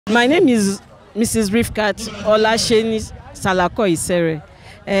My name is Mrs. Rifkat Olasheni Salako Isere.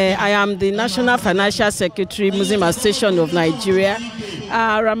 I am the National Financial Secretary, Muslim Association of Nigeria.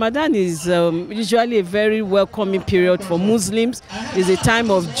 Ramadan is usually a very welcoming period for Muslims. It's a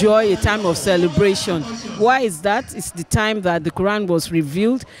time of joy, a time of celebration. Why is that? It's the time that the Quran was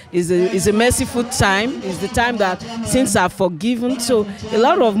revealed. It's a merciful time. It's the time that sins are forgiven. So a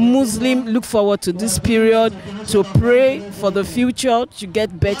lot of Muslims look forward to this period to pray for the future, to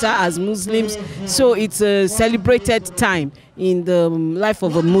get better as Muslims. So it's a celebrated time in the life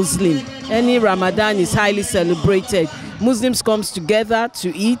of a Muslim. Any Ramadan is highly celebrated. Muslims come together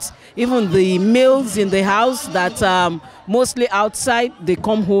to eat. Even the males in the house that mostly outside, they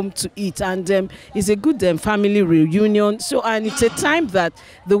come home to eat. And it's a good family reunion. So, and it's a time that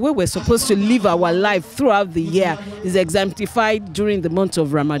the way we're supposed to live our life throughout the year is exemplified during the month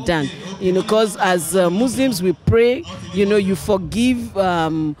of Ramadan. You know, because as Muslims, we pray, you know, you forgive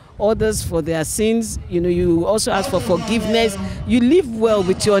others for their sins. You know, you also ask for forgiveness. You live well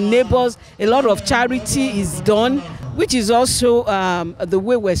with your neighbors. A lot of charity is done, which is also the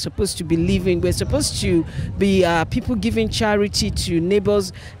way we're supposed to be living. We're supposed to be people giving charity to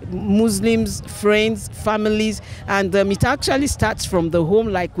neighbors, Muslims, friends, families, and it actually starts from the home.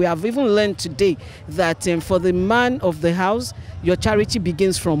 Like we have even learned today that for the man of the house, your charity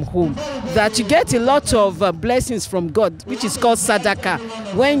begins from home. That you get a lot of blessings from God, which is called sadaqah,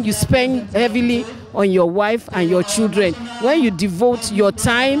 when you spend heavily on your wife and your children, when you devote your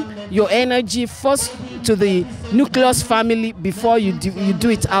time, your energy first to the nucleus family before you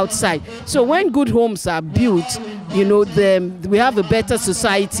do it outside. So when good homes are built, you know, we have a better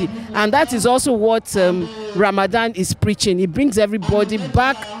society. And that is also what Ramadan is preaching. It brings everybody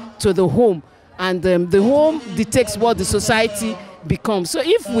back to the home. And the home dictates what the society becomes. So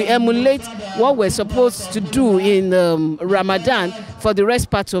if we emulate what we're supposed to do in Ramadan for the rest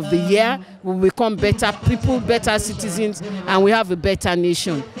part of the year, we become better people, better citizens, and we have a better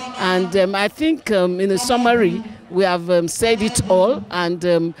nation. And I think in a summary, we have said it all.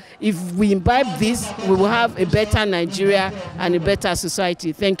 And if we imbibe this, we will have a better Nigeria and a better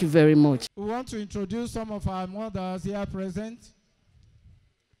society. Thank you very much. We want to introduce some of our mothers here present.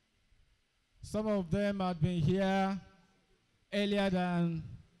 Some of them have been here earlier than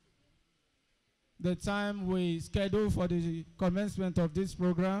the time we scheduled for the commencement of this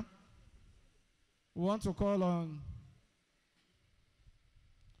program. We want to call on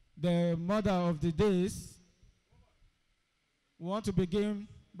the mother of the days. We want to begin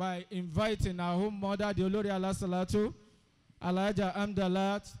by inviting our home mother, the Olori Alasalatu, Alhaja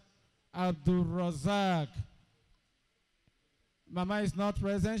Amdalat Abdul Razak. Mama is not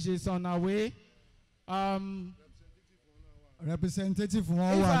present, she's on her way. Representative if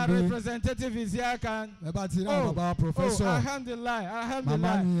our representative is here, can Professor. Alhamdulillah,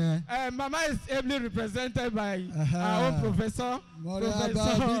 Alhamdulillah. Mama is ably represented by our own professor. You're welcome,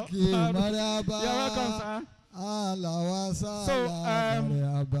 sir. So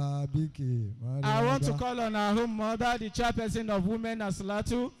I want to call on our home mother, the chairperson of Women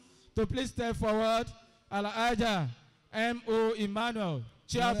Asalatu, to please step forward. Alhaja M.O. Emmanuel,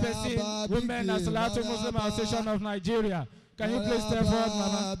 chairperson, Women Asalatu Muslim Association of Nigeria. Can you please step forward,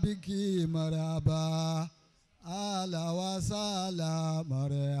 Mama?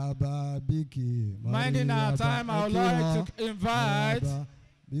 Minding our time, I would like to invite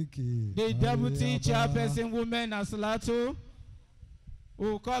the deputy chairperson, Women Asalatu, who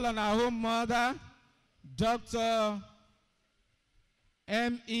will call on our home mother, Dr.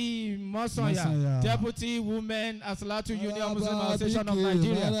 M.E. Mosoya, Deputy Women Asalatu Union Muslim Association of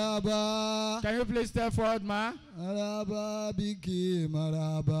Nigeria. Can you please step forward, ma?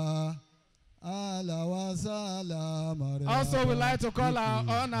 Also, we'd like to call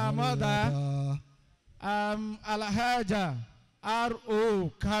on our mother, Alhaja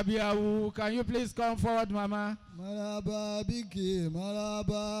R.O. Kabiawu. Can you please come forward, Mama?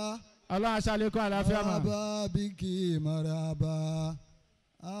 Allah Ashaliko Alafia, ma.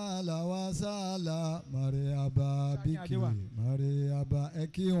 Alawasala Mariaba Biki Mariaba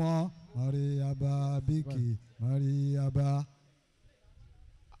Ekiwan Mariaba Biki Mariaba.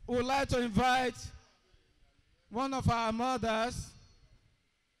 We would like to invite one of our mothers,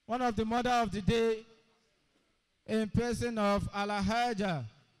 one of the mother of the day, in person of Alhaja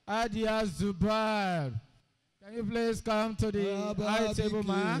Adia Zubair. Can you please come to the high table,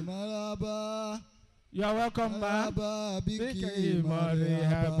 ma? You are welcome, ma. Biki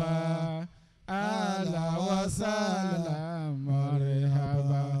marihaba, ala wasala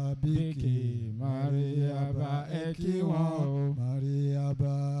marihaba, biki marihaba, ekiwa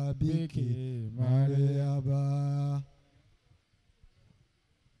marihaba, biki marihaba.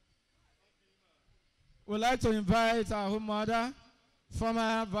 We'd like to invite our home mother,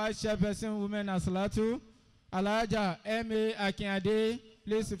 former Vice Chairperson, Women Asalatu, Alaja M.A. Akinade.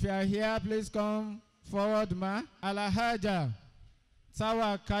 Please, if you are here, please come forward, ma. Alahaja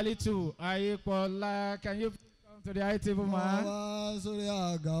Sawa Kalitu Ayepola. Can you come to the high table, ma?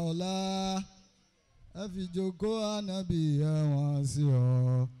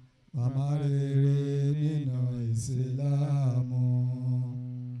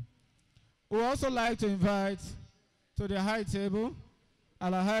 We also like to invite to the high table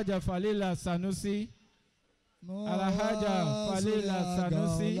Alahaja Falila Sanusi. Alahaja Falila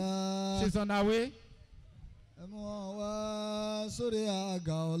Sanusi. She's on her way.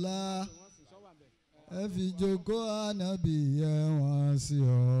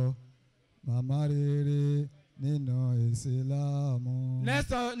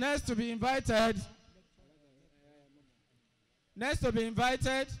 Next to be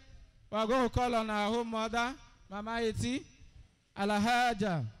invited. We're going to call on our home mother, Mama Eti,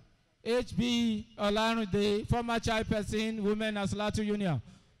 Alahaja HB Olarude, former chairperson, Women Asalatu Union.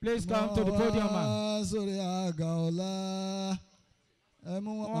 Please come to the podium, ma.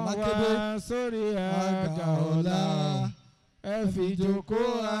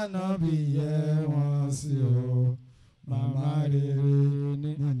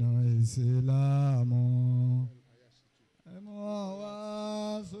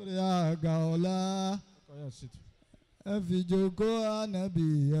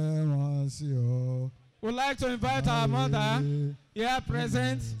 We'd like to invite our mother here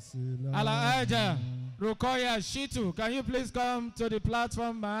present, Alahaja Rukoya Shitu. Can you please come to the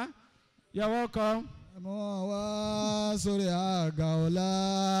platform, ma? You're welcome.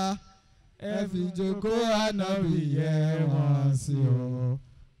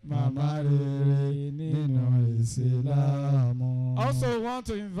 Also want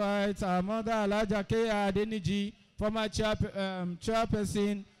to invite our mother, Alaja K. Adeniji, former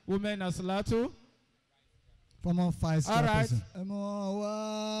chairperson, Women Asalatu. Former vice chairperson.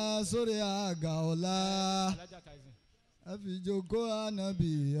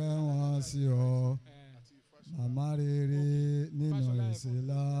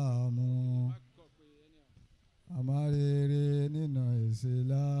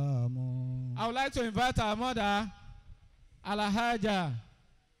 I would like to invite our mother, Alahaja.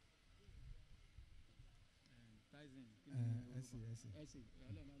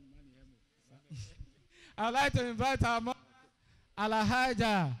 I would like to invite our mother,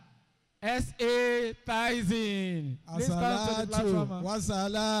 Alahaja S.A. Tyson. Please come to the platform.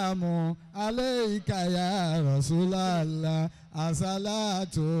 Wasalamu alayka ya Rasulallah.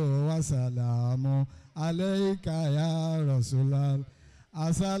 Asalatu wasalamu alayka ya Rasulallah.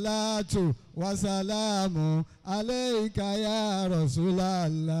 Asalatu wasalamu alayka ya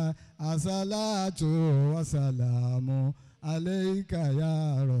Rasulallah. Asalatu wasalamu alayka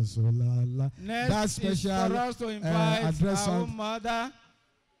ya Rasulallah. Next is for us to invite our own mother,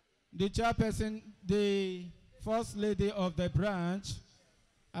 the chairperson, the first lady of the branch,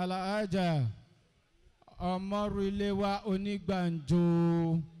 Alahaja Omorilewa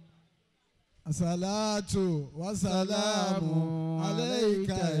Onigbanjo. Asalatu wasalamu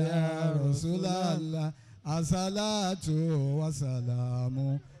alayka ya Rasulallah. Asalatu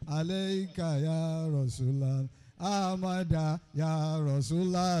wasalamu alayka ya Rasulallah. Amada ya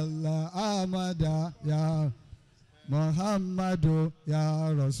Rasulallah. Amada ya Muhammadu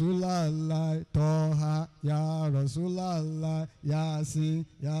ya Rasulallah. Toha ya Rasulallah. Yasin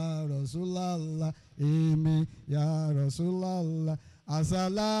ya Rasulallah. Imi ya Rasulallah.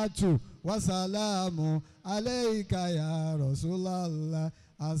 Asalatu wasalamu alayka ya Rasulallah.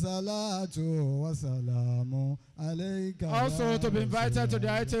 Asalatu wasalamu alayka. Also to be invited to the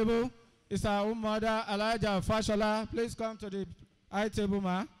high table is our own mother, Alaja Fashola. Please come to the high table,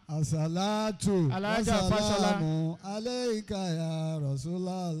 ma. Asalatu wasalamu alayka ya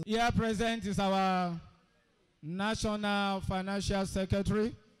Rasulallah. Here present is our National Financial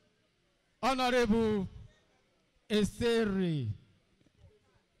Secretary, Honorable Esteri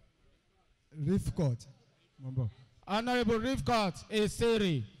Rifkot. Honorable Rifkot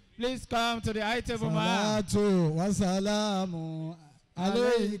Esteri. Please come to the high table, ma. Salatu wasalamu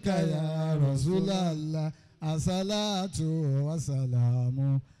alayka ya Rasulallah. Asalatu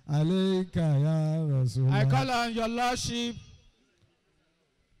wasalamu alayka ya Rasulallah. I call on your lordship,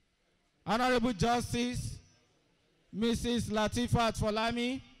 Honorable Justice Mrs. Latifat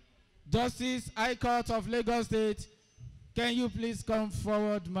Folami, Justice High Court of Lagos State. Can you please come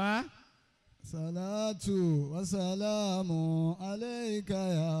forward, ma? Salatu wasalamu alayka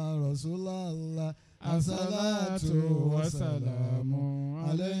ya Rasulallah. As-salatu was-salamu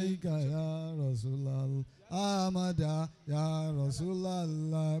alayka ya Rasulallah. Amada ya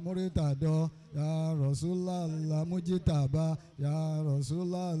Rasulallah. Muritado ya Rasulallah. Mujitaba ya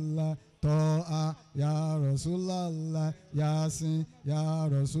Rasulallah. To'a ya Rasulallah. Yasin ya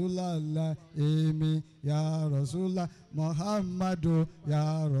Rasulallah. Imi ya Rasulallah. Muhammadu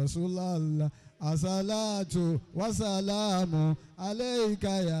ya Rasulallah. As-salatu was-salamu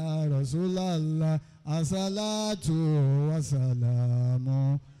alayka ya Rasulallah. As-salatu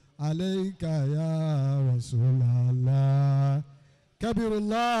was-salamu alayka ya Rasulallah.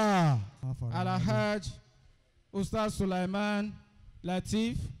 Kabirullah. Al-Hajj Ustaz Sulaiman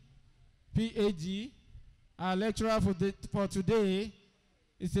Latif, PhD, our lecturer for today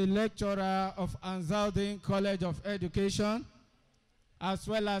is a lecturer of Ansarudeen College of Education, as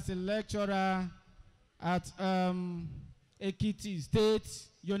well as a lecturer at Ekiti State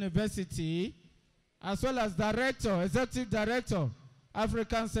University, as well as executive director,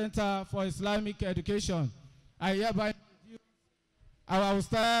 African Center for Islamic Education. I hereby introduce our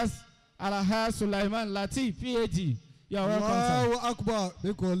Ustaz Al-Hajj Sulaiman Latif, PhD. You are welcome, Allahu Akbar.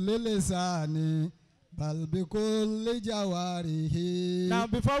 Bikulli lisani bal bikulli jawarihi. Now,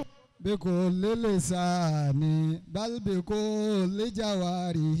 before Bikulli lisani bal bikulli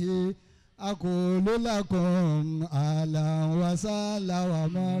jawarihi. Aqulu lakum ahlan wa sahlan wa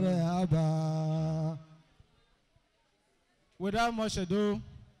marhaba. without much ado,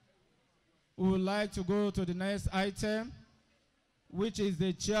 we would like to go to the next item, which is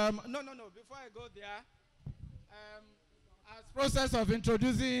the chairman. No. Before I go there, as process of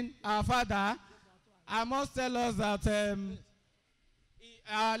introducing our father, I must tell us that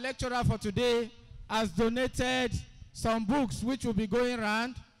our lecturer for today has donated some books which will be going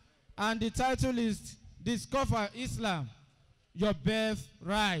around, and the title is Discover Islam, Your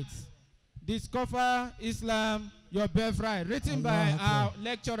Birthright. Discover Islam, Your Birthright, written by our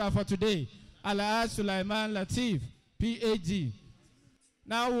lecturer for today, Al-Hajj Sulaiman Latif, PhD.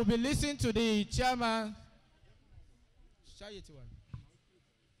 Now we'll be listening to the chairman.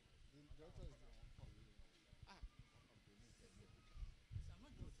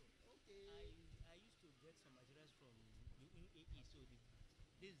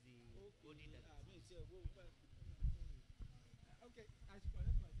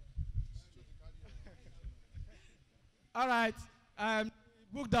 All right. The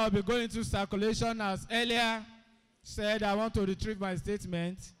book that will be going into circulation, as earlier said, I want to retrieve my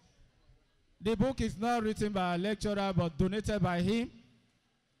statement. The book is not written by a lecturer, but donated by him.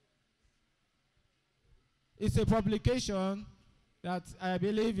 It's a publication that I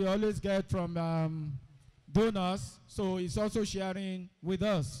believe you always get from donors, so it's also sharing with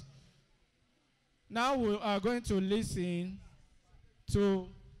us. Now we are going to listen to...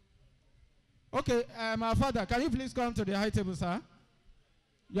 Okay, my father, can you please come to the high table, sir?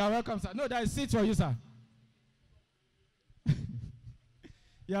 You are welcome, sir. No, there is seat for you, sir.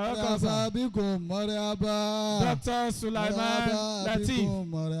 You are welcome, sir. Dr. Sulaiman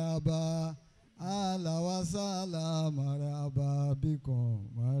Latif.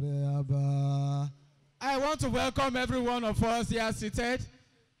 I want to welcome every one of us here seated.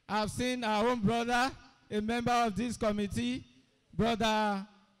 I've seen our own brother, a member of this committee, Brother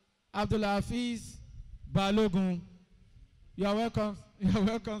Abdul Hafiz Balogun. You are welcome. You are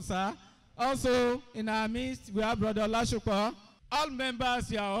welcome, sir. Also, in our midst, we have Brother Lashupa. All members,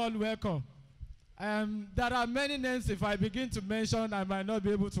 you are all welcome. There are many names. If I begin to mention, I might not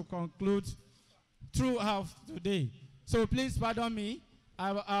be able to conclude throughout today. So please pardon me.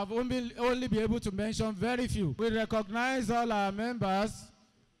 I've only be able to mention very few. We recognize all our members,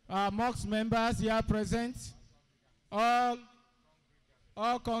 our mosque members here present, all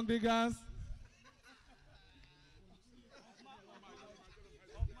congregants,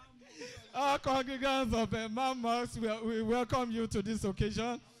 all congregants of Imam Mosque. We welcome you to this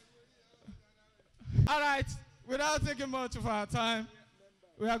occasion. All right, without taking much of our time,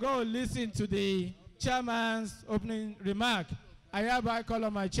 we are going to listen to the chairman's opening remark. I hereby call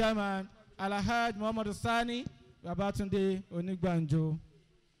on my chairman, Al-Hajj Muhammad Sani, Babatunde Onigbanjo.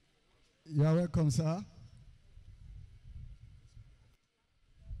 You are welcome, sir.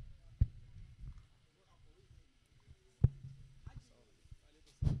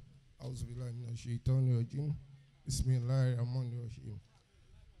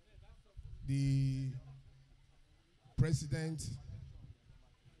 The president,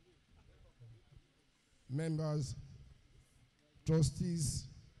 members, trustees,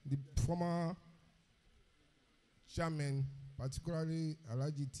 the former chairman, particularly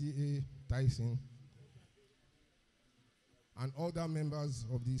Alhaji T.A. Tyson, and other members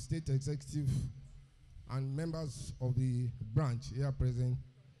of the state executive and members of the branch here present,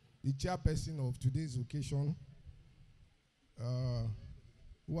 the chairperson of today's occasion,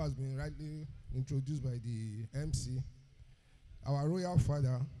 who has been rightly introduced by the MC, our royal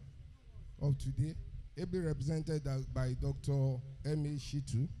father of today, ably represented by Dr. M.A.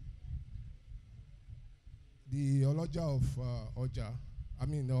 Shitu, the Oloja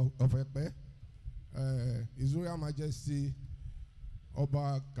of Epe, His Royal Majesty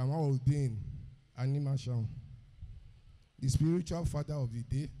Oba Kamaluddin Animasham, the spiritual father of the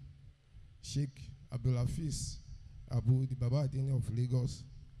day, Sheikh Abdulhafiz Abu, the Baba Adini of Lagos,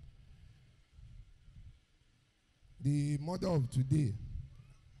 the mother of today,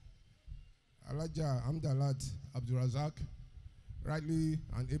 Alaja Amdalat Abdurazak, rightly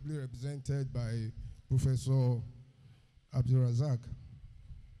and ably represented by Professor Abdurazak.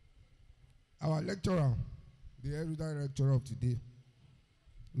 Our lecturer, the erudite lecturer of today,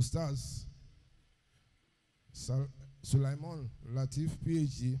 Ustaz Sulaiman Latif,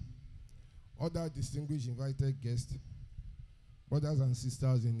 PhD, other distinguished invited guests, brothers and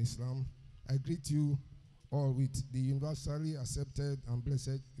sisters in Islam, I greet you all with the universally accepted and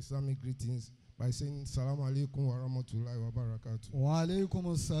blessed Islamic greetings by saying Salaam alaikum wa rahmatullahi wa barakatuh. Wa alaikum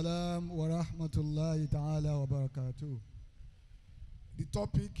assalam wa rahmatullahi ta'ala wa barakatuh. The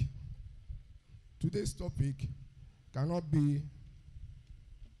topic, today's topic, cannot be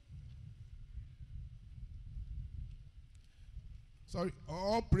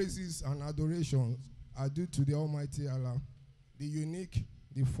all praises and adorations are due to the Almighty Allah, the unique,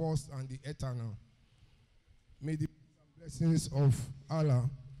 the first, and the eternal. May the blessings of Allah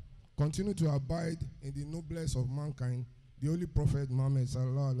continue to abide in the noblest of mankind, the Holy Prophet Muhammad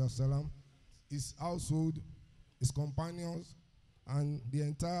sallallahu alaihi wasallam, his household, his companions, and the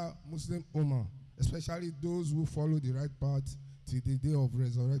entire Muslim Ummah, especially those who follow the right path till the day of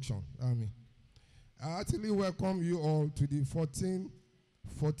resurrection. Amen. I heartily welcome you all to the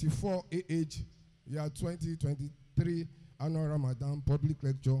 1444 AH year 2023 Annual Ramadan Public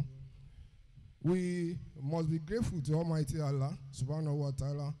Lecture. We must be grateful to Almighty Allah subhanahu wa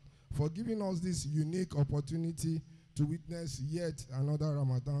ta'ala for giving us this unique opportunity to witness yet another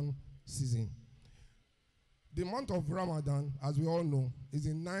Ramadan season. The month of Ramadan, as we all know, is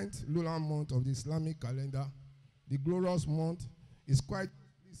the 9th lunar month of the Islamic calendar. The glorious month is quite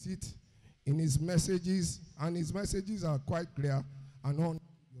explicit in his messages, and his messages are quite clear and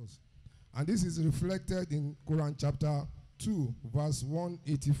unambiguous. And this is reflected in Quran chapter 2, verse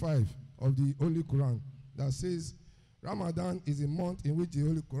 185 of the Holy Quran, that says, Ramadan is a month in which the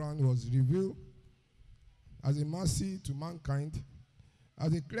Holy Quran was revealed as a mercy to mankind,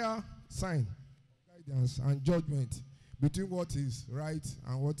 as a clear sign of guidance and judgment between what is right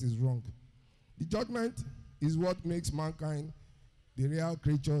and what is wrong. The judgment is what makes mankind the real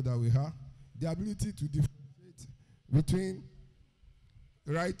creature that we are, the ability to differentiate between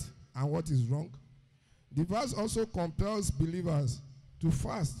right and what is wrong. The verse also compels believers to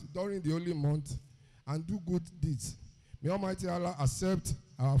fast during the holy month and do good deeds. May Almighty Allah accept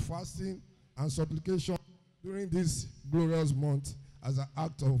our fasting and supplication during this glorious month as an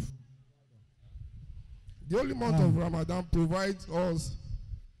act of. The holy month of Ramadan provides us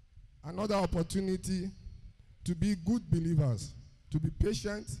another opportunity to be good believers, to be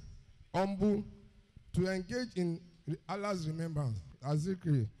patient, humble, to engage in Allah's remembrance, as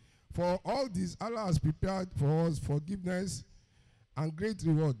zikr. For all this, Allah has prepared for us forgiveness and great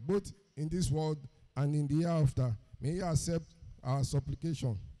reward, both in this world and in the year after. May He accept our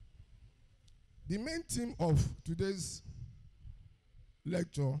supplication. The main theme of today's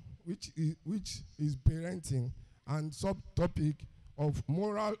lecture, which is parenting, and subtopic of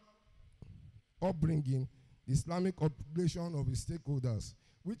moral upbringing, the Islamic obligation of its stakeholders,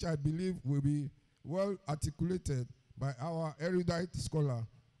 which I believe will be well articulated by our erudite scholar,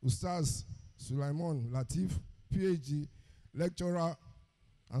 Ustaz Sulaiman Latif, PhD, lecturer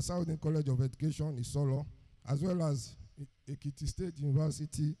and Southern College of Education, Isolo, as well as Ekiti State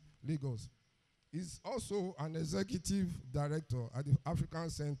University, Lagos. He's also an executive director at the African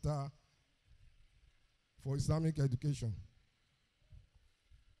Center for Islamic Education.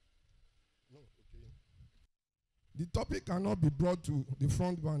 The topic cannot be brought to the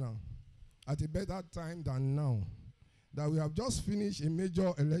front burner at a better time than now, that we have just finished a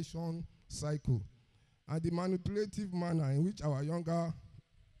major election cycle, and the manipulative manner in which our younger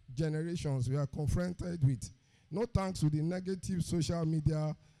generations were confronted with, no thanks to the negative social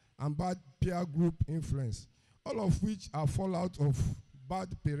media and bad peer group influence, all of which are fallout of bad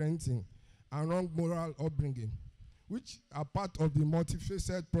parenting and wrong moral upbringing, which are part of the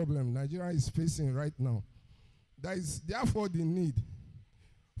multifaceted problem Nigeria is facing right now. There is therefore the need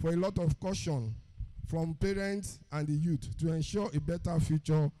for a lot of caution from parents and the youth to ensure a better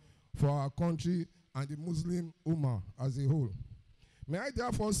future for our country and the Muslim Ummah as a whole. May I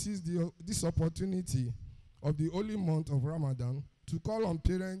therefore seize this opportunity of the holy month of Ramadan to call on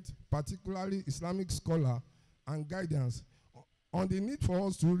parents, particularly Islamic scholars and guidance, on the need for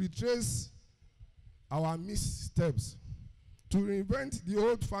us to retrace our missteps, to reinvent the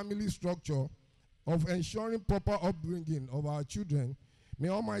old family structure of ensuring proper upbringing of our children. May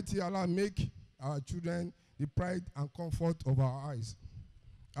Almighty Allah make our children the pride and comfort of our eyes.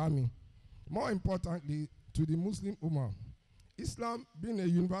 Amen. More importantly, to the Muslim Ummah, Islam, being a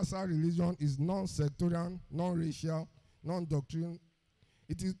universal religion, is non-sectarian, non-racial, non-doctrinal.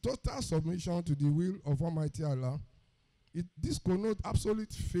 It is total submission to the will of Almighty Allah. This connotes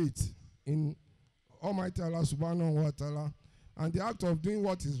absolute faith in Almighty Allah subhanahu wa ta'ala and the act of doing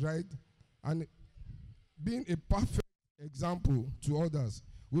what is right and being a perfect example to others.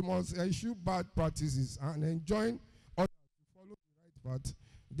 We must eschew bad practices and enjoin others to follow the right path.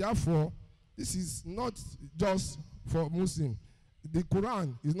 Therefore, this is not just for Muslims. The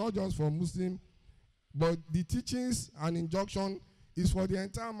Quran is not just for Muslims, but the teachings and injunction is for the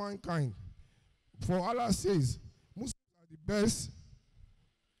entire mankind. For Allah says, Muslims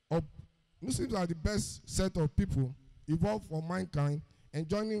are the best set of people evolved for mankind,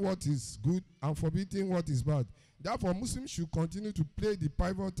 enjoining what is good and forbidding what is bad. Therefore, Muslims should continue to play the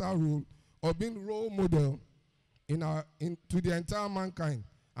pivotal role of being role model to the entire mankind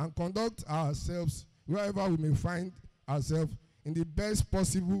and conduct ourselves wherever we may find ourselves in the best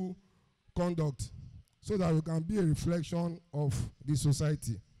possible conduct so that we can be a reflection of the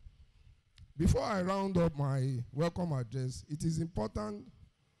society. Before I round up my welcome address, it is important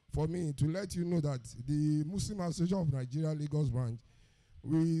for me to let you know that the Muslim Association of Nigeria Lagos branch,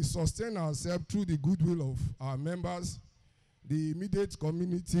 we sustain ourselves through the goodwill of our members, the immediate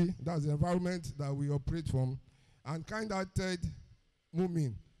community, that's the environment that we operate from, and kind-hearted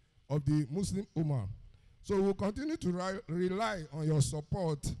movement of the Muslim Ummah. So we'll continue to rely on your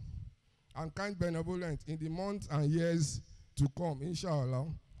support and kind benevolence in the months and years to come, inshallah,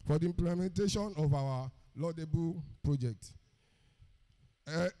 for the implementation of our laudable project.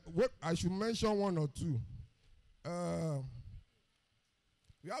 I should mention one or two.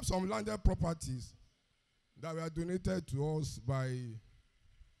 We have some landed properties that were donated to us by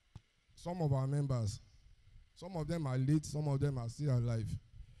some of our members. Some of them are late, some of them are still alive.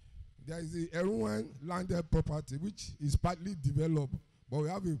 There is the Eruen landed property, which is partly developed, but we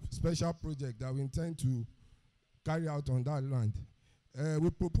have a special project that we intend to carry out on that land. We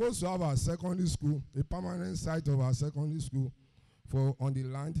propose to have our secondary school, a permanent site of our secondary school on the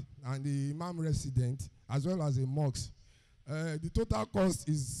land, and the imam resident, as well as a mosque. The total cost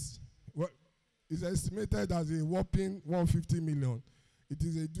is estimated as a whopping 150 million. It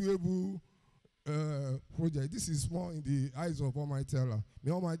is a doable project. This is more in the eyes of Almighty Allah.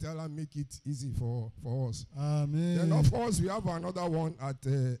 May Almighty Allah make it easy for us. Amen. Then of course we have another one at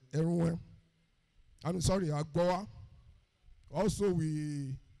Eruen. Agboa. Also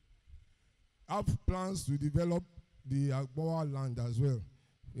we have plans to develop the Agboa land as well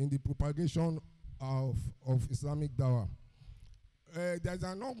in the propagation of Islamic Dawah. There's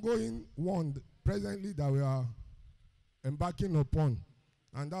an ongoing one presently that we are embarking upon,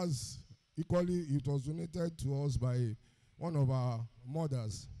 and that's equally, it was donated to us by one of our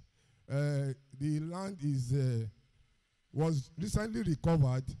mothers. The land was recently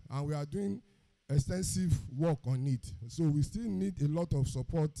recovered, and we are doing extensive work on it. So we still need a lot of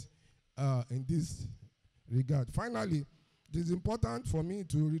support in this regard. Finally, it is important for me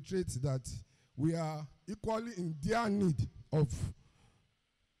to reiterate that we are equally in dire need of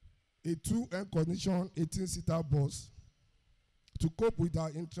a 2 air-conditioned 18-seater bus to cope with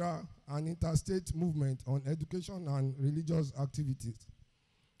our intra and interstate movement on education and religious activities.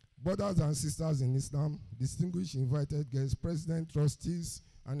 Brothers and sisters in Islam, distinguished invited guests, president, trustees,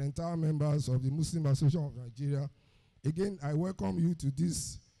 and entire members of the Muslim Association of Nigeria, again, I welcome you to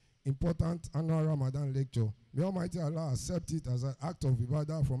this important annual Ramadan lecture. May Almighty Allah accept it as an act of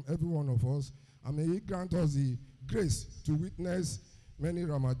ibadah from every one of us, and may He grant us the grace to witness many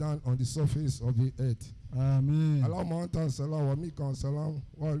Ramadan on the surface of the earth. Amen. Allahumma anta salam wa minka salam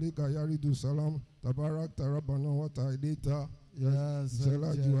wa alayka yaridu salam tabarak rabbana wa ta'ala ya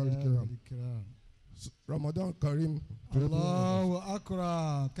zalaju wal kiram. Ramadan Kareem. Allahu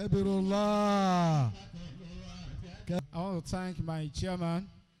Akbar. Kabirullah. I want to thank my chairman.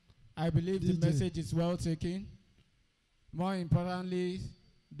 I believe the DJ. message is well taken. More importantly,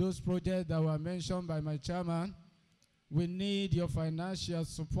 those projects that were mentioned by my chairman, we need your financial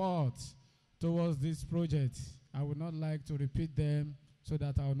support towards this project. I would not like to repeat them so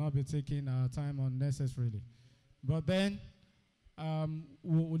that I will not be taking our time unnecessarily. But then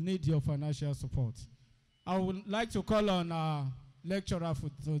we will need your financial support. I would like to call on our lecturer for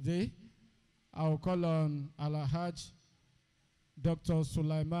today. I will call on Alhaj Dr.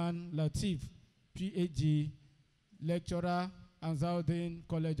 Sulaiman Latif, PhD, lecturer, Ansarudeen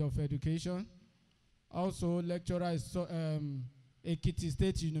College of Education. Also, lecturer is Ekiti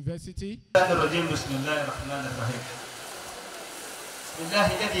State University. بالله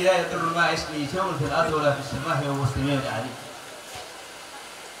الذي لا يضر مع اسمه شيء في الارض ولا في السماء وهو السميع العليم.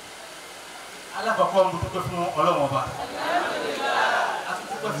 على فقوم بتكفوا ولا مبا.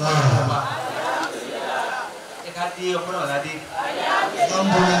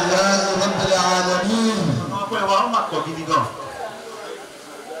 الحمد لله رب العالمين.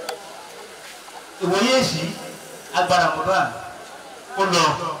 ìwòyèsí agbára Ramadan ó lọ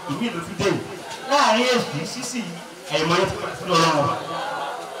ìmí ìlú fi dé láàrin èsì sísì ẹ̀yìnmọ́ yẹn ti padà sí lọ́wọ́ wa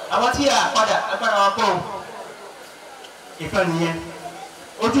àwọn tí a padà agbára wa pọ̀ ìfẹ́ nìyẹn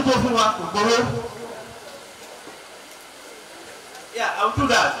ojú tó fún wa kò gbóró. Yeah, I will do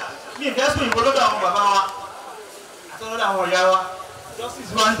that. Mi ìfẹ́ sùn ìbò lọ́dọ̀ àwọn bàbá wa àti lọ́dọ̀ àwọn ọ̀yá wa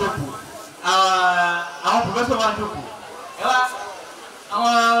justice wa ń dòkù àwọn professor wa ń dòkù ẹ wá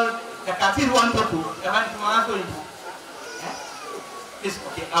àwọn kàkàtì wa ń dòkù ẹ wá ní kí wọ́n á sọ ìbò. It's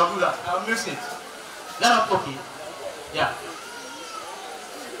okay, I will do that. I will mix it. That's okay. Yeah.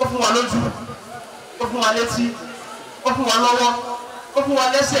 Ó fún wa lójú, ó fún wa létí, ó fún wa lọ́wọ́, ó fún wa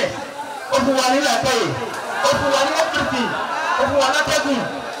lẹ́sẹ̀, ó fún wa nílẹ̀ àtẹ̀yẹ, ó fún wa ní everything, ó fún wa látẹ̀gùn,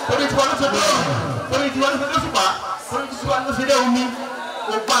 orí tiwa ló ṣe bọ́ọ̀, orí tiwa ló ṣe lóṣùpá, orí tiwa ló ṣe dé omi,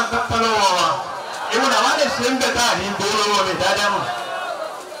 ó gbá nǹkan kan lọ́wọ́ wa. Èwo làwọn lè ṣe ń bẹ̀ káà ní gbowó lọ́wọ́ mi dáadáa mọ̀.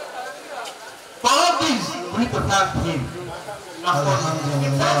 For all this, we need to thank him.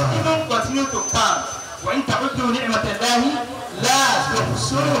 Even continue to count. وإن تعدوا نعمة الله لا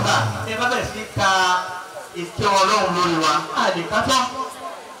تحصوها. Eba bẹ̀rẹ̀ sí ka ìkẹ́ Ọlọ́run lórí wa. Àdè kátó.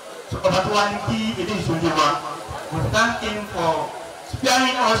 Ọba tó wá ní kí èdè ìṣòro wa. We thank him for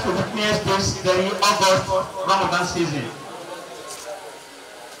sparing us to witness this very August Ramadan season.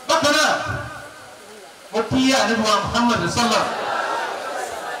 Bákan náà, mo kí Ànábì wa Muhammad sallam.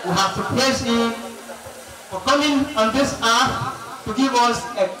 We have to praise him for coming on this earth to give us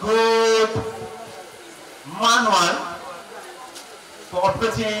a good manual for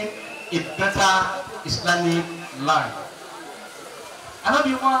operating a better Islamic life.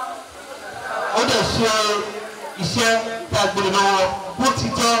 Ànábì wa ó dẹ̀ ṣe iṣẹ́ tí a gbé lọ́wọ́ bó ti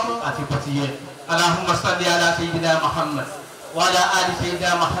tọ́ àti bó ti yẹ. Allahumma salli ala sayyidina Muhammad wa ala ali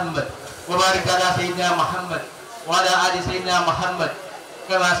sayyidina Muhammad wa barik ala sayyidina Muhammad wa ala ali sayyidina Muhammad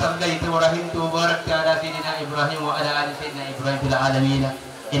kama sallaita wa rahimta wa barakta ala sayyidina Ibrahim wa ala ali sayyidina Ibrahim fil alamin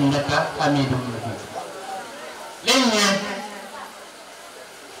innaka hamidun majid. Lẹ́yìn yẹn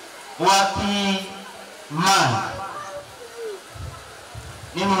wá kí máa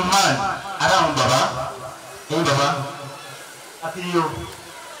nínú máa ara àwọn bàbá ẹ̀yin bàbá àti yíyọ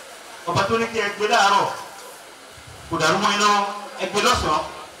ọba tó ní kí ẹgbẹ́ láàárọ̀ kò dàrú mọ́ iná ẹgbẹ́ lọ́sàn-án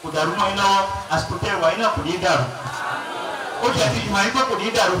kò dàrú mọ́ iná àsìkò tẹ́ wà iná kò ní dàrú ó jẹ́ ti ìmọ̀ ẹgbẹ́ kò ní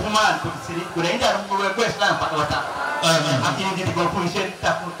dàrú fún máa tó ti kò ní dàrú fún gbogbo ẹgbẹ́ Islam pátápátá àti ní dídí kan fún iṣẹ́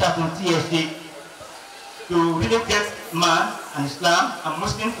takuntakun tí ẹ ṣe to really get man and Islam and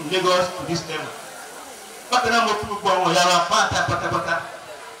Muslims in Lagos to this level. Bákan náà mo tún gbogbo àwọn ọ̀yà wa pátápátá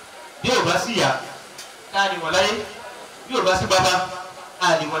bí ò bá sí ìyá káàdì wọ̀ láyé bí ò bá sí bàbá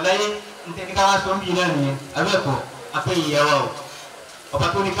àdì wọ̀ láyé ntẹ́ni ká wá sọ ń bí náà nìyẹn abẹ́ẹ̀kọ́ afẹ́yìn ìyá wa o ọba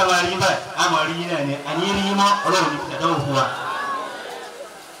tó ní ká máa rí báyìí á máa rí yín náà ni àní rí yín mọ́ Ọlọ́run ní ìdánwò fún wa.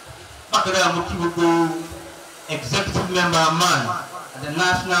 Bákan náà mo kí gbogbo executive member man at the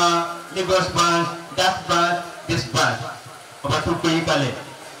national Lagos branch that branch this branch ọba tó gbé yín kalẹ̀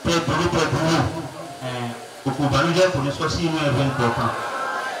tẹ́ dúró òkú ìbànújẹ́ kò ní sọ sí inú ẹ̀rọ nǹkan.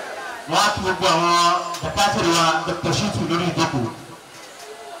 Wọ́n á tún gbogbo àwọn dàkátìrì wa Dr. Shitu lórí ìjókòó.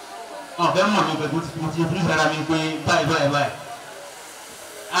 Wọ́n fẹ́ mọ̀ mi pẹ̀lú mo ti fi sára mi pé báyìí.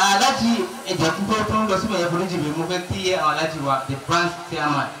 Aláàjì ẹ̀jẹ̀ tuntun tó ń lọ síbẹ̀ yẹn foríjì mi mo fẹ́ kí àwọn aláàjì wa the branch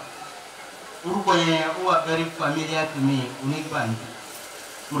chairman. Orúkọ yẹn ó wà very familiar to me onígbàǹjo.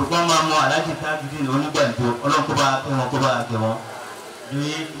 Mo rò pé wọ́n máa mọ aláàjì Tajudeen onígbàǹjo Ọlọ́run kó bá tẹ̀ wọ́n kó bá gẹ̀ wọ́n.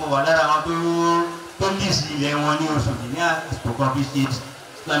 Lóye mo wà lára wọn tó lísì ilẹ̀ wọn ní oṣù ní àsìkò kan bí state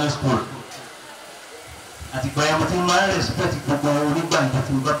Islamic school àtìgbà yẹn mo ti máa ń respect gbogbo onígbàǹjo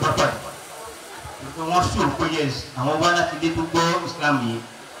tí mo bá pápá yìí wọ́n sọ̀rọ̀ pé yes àwọn wá láti ilé tó gbọ́ Islam yìí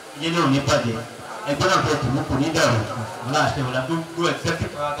ilé náà ní bàjẹ́ ẹgbẹ́ náà bẹ̀rẹ̀ tìmú kò ní dàrú wọn láti ṣe wọlé tó gbọ́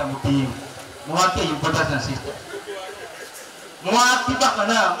executive power ká mo kí yín mo wá kéyìn brothers and sisters mo wá kí bákan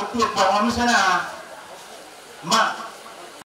náà mo kí o pa àwọn mísánná máa